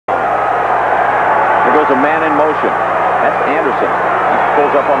a man in motion. That's Anderson. He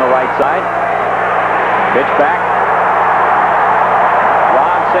pulls up on the right side. Pitch back.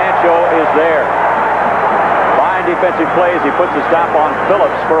 Sancho is there. Fine defensive plays. He puts a stop on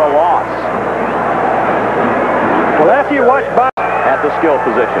Phillips for a loss. Well, after you watch at the skill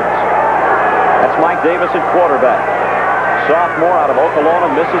positions. That's Mike Davis at quarterback. Sophomore out of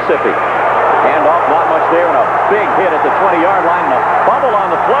Okolona, Mississippi. Handoff, not much there, and a big hit at the 20-yard line, and a fumble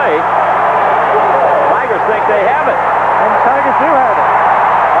on the play. Tigers think they have it. And the Tigers do have it.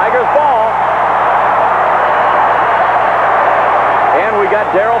 Tigers ball. And we got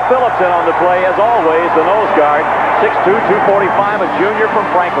Darrell Phillips in on the play, as always, the nose guard. 6'2", 245, a junior from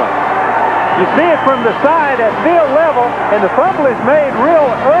Franklin. You see it from the side at field level, and the fumble is made real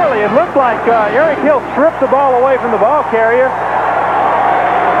early. It looked like Eric Hill stripped the ball away from the ball carrier.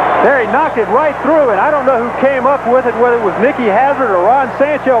 There, he knocked it right through, and I don't know who came up with it, whether it was Nicky Hazard or Ron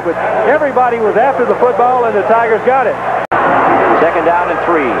Sancho, but everybody was after the football, and the Tigers got it. 2nd down and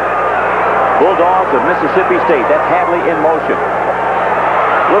 3. Bulldogs of Mississippi State. That's Hadley in motion.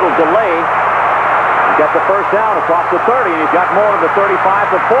 Little delay. He got the first down across the 30, and he's got more to the 35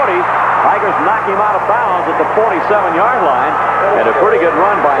 to 40. Tigers knock him out of bounds at the 47-yard line, and a pretty good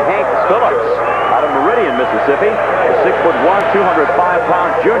run by Hank Phillips out of Meridian, Mississippi. A 6'1",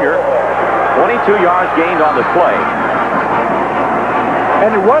 205-pound junior. 22 yards gained on the play.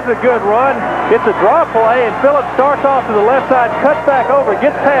 And it was a good run. It's a draw play, and Phillips starts off to the left side, cuts back over,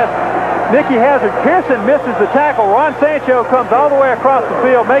 gets past Nicky Hazard. Pearson misses the tackle. Ron Sancho comes all the way across the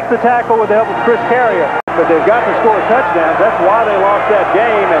field, makes the tackle with the help of Chris Carrier. But they've got to score touchdowns. That's why they lost that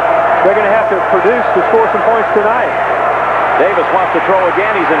game, and they're going to have to produce to score some points tonight. Davis wants to throw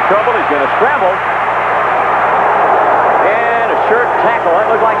again. He's in trouble. He's going to scramble. And a shirt tackle. That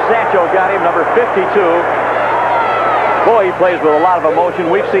looked like Sancho got him, number 52. Boy, he plays with a lot of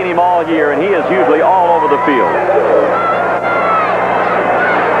emotion. We've seen him all year, and he is usually all over the field.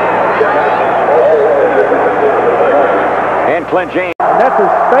 And Clint James. And that's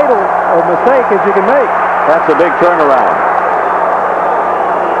as fatal a mistake as you can make. That's a big turnaround.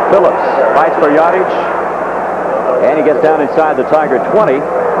 Phillips fights for yardage, and he gets down inside the Tiger 20.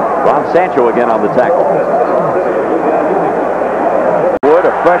 Ron Sancho again on the tackle. Wood,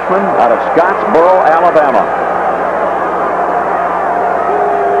 a freshman out of Scottsboro, Alabama.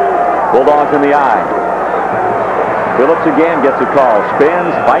 Bulldogs in the eye. Phillips again gets a call.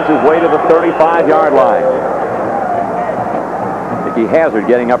 Spins, fights his way to the 35-yard line. Nicky Hazard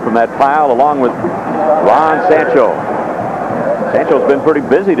getting up from that pile along with Ron Sancho. Sancho's been pretty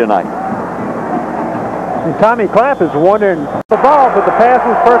busy tonight. And Tommy Clapp is wondering the ball, but the pass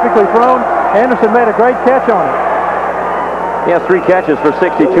was perfectly thrown. Anderson made a great catch on it. He has 3 catches for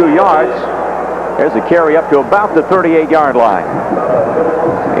 62 yards. There's a carry up to about the 38-yard line.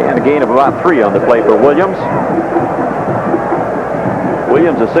 And a gain of about 3 on the play for Williams.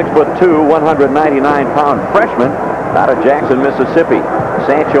 Williams, a 6'2", 199-pound freshman out of Jackson, Mississippi.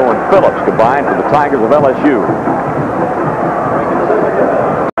 Sancho and Phillips combined for the Tigers of LSU.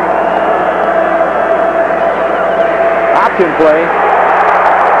 Option play.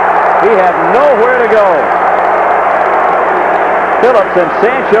 He had nowhere to go. Phillips, and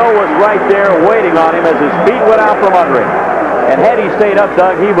Sancho was right there waiting on him as his feet went out from under him. And had he stayed up,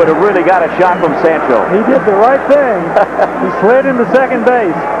 Doug, he would have really got a shot from Sancho. He did the right thing. He slid into second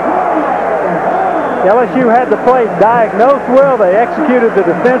base. LSU had the play diagnosed well. They executed the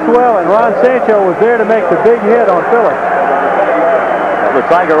defense well, and Ron Sancho was there to make the big hit on Phillips. The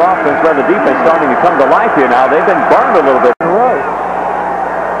Tiger offense, where the defense starting to come to life here now. They've been burned a little bit.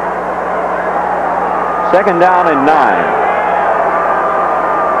 2nd down and 9.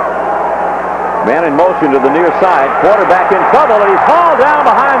 Man in motion to the near side. Quarterback in trouble, and he's hauled down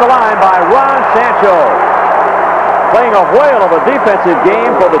behind the line by Ron Sancho. Playing a whale of a defensive game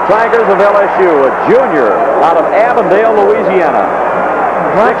for the Tigers of LSU. A junior out of Avondale, Louisiana.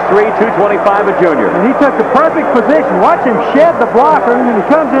 6'3", 225, a junior. And he took the perfect position. Watch him shed the blocker, and he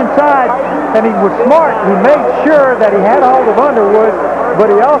comes inside, and he was smart. He made sure that he had a hold of Underwood,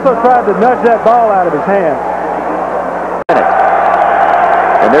 but he also tried to nudge that ball out of his hand.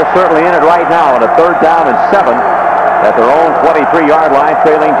 And they're certainly in it right now on a 3rd down and 7 at their own 23-yard line,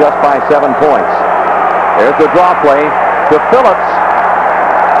 trailing just by 7 points. There's the draw play to Phillips.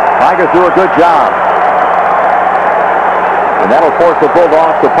 Tigers do a good job. And that'll force the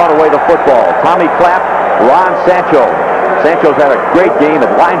Bulldogs to punt away the football. Tommy Clapp, Ron Sancho. Sancho's had a great game at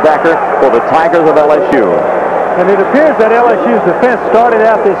linebacker for the Tigers of LSU. And it appears that LSU's defense started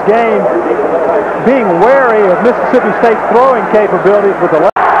out this game being wary of Mississippi State's throwing capabilities with the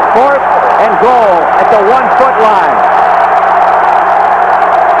 4th and goal at the 1-foot line.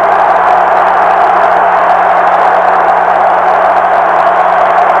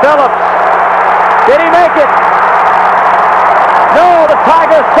 Did he make it? No, the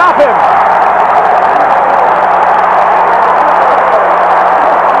Tigers stop him.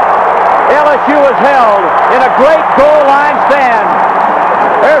 LSU is held in a great goal line stand.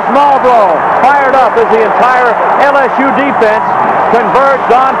 There's Marlboro, fired up as the entire LSU defense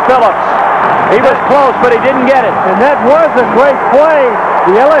converged on Phillips. He was close, but he didn't get it. And that was a great play.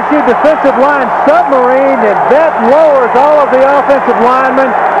 The LSU defensive line submarine, and that lowers all of the offensive linemen,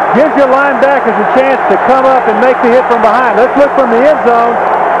 gives your linebackers a chance to come up and make the hit from behind. Let's look from the end zone.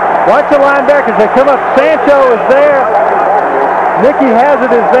 Watch the linebackers. They come up. Sancho is there. Nicky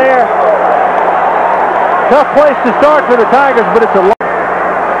Hazard is there. Tough place to start for the Tigers, but it's a long.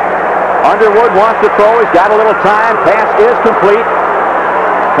 Underwood wants to throw. He's got a little time. Pass is complete.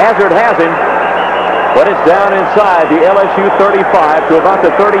 Hazard has him, but it's down inside the LSU 35 to about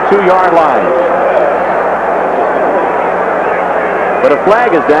the 32-yard line. But a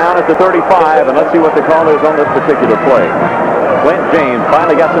flag is down at the 35, and let's see what the call is on this particular play. Clint James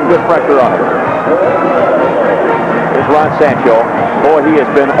finally got some good pressure on him. Here's Ron Sancho. Boy, he has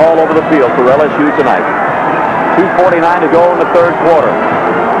been all over the field for LSU tonight. 2:49 to go in the third quarter.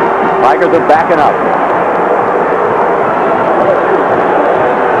 Tigers are backing up.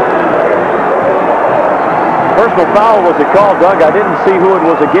 Personal foul was a call, Doug. I didn't see who it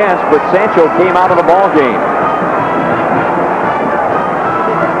was against, but Sancho came out of the ball game.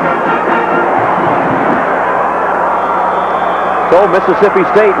 So Mississippi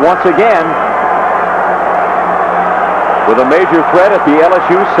State once again with a major threat at the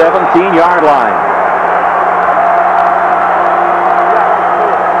LSU 17-yard line.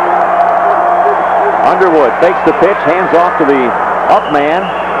 Underwood takes the pitch, hands off to the up man,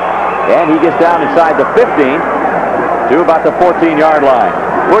 and he gets down inside the 15 to about the 14-yard line.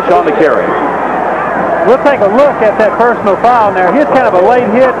 Bush on the carry. We'll take a look at that personal foul now. Here's kind of a late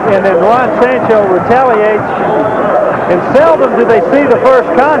hit, and then Ron Sancho retaliates. And seldom do they see the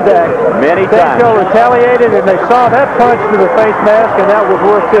first contact. Many times. Sancho retaliated, and they saw that punch to the face mask, and that was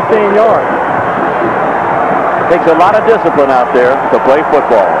worth 15 yards. Takes a lot of discipline out there to play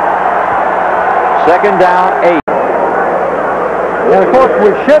football. Second down, 8. And of course, we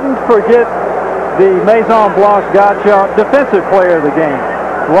shouldn't forget the Maison Blanche Gottschalk defensive player of the game.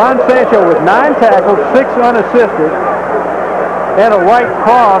 Ron Sancho with 9 tackles, 6 unassisted, and a right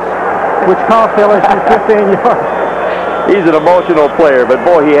cross, which cost LSU 15 yards. He's an emotional player, but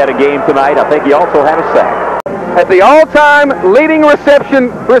boy, he had a game tonight. I think he also had a sack. At the all-time leading reception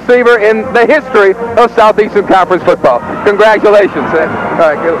receiver in the history of Southeastern Conference football. Congratulations. All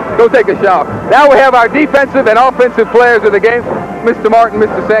right, go take a shower. Now we have our defensive and offensive players of the game, Mr. Martin,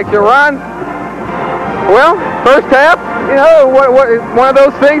 Mr. Sancho. Ron, well, first half, you know, one of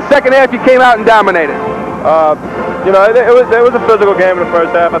those things. Second half, you came out and dominated. You know, it was a physical game in the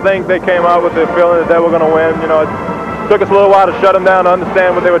first half. I think they came out with the feeling that they were going to win. You know, it took us a little while to shut them down to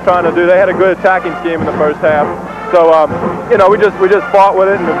understand what they were trying to do. They had a good attacking scheme in the first half. So, you know, we just fought with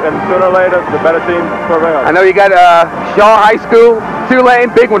it, and sooner or later, the better team prevailed. I know you got Shaw High School,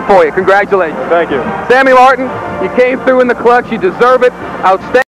 Tulane, big one for you. Congratulations. Thank you. Sammy Martin, you came through in the clutch. You deserve it. Outstanding.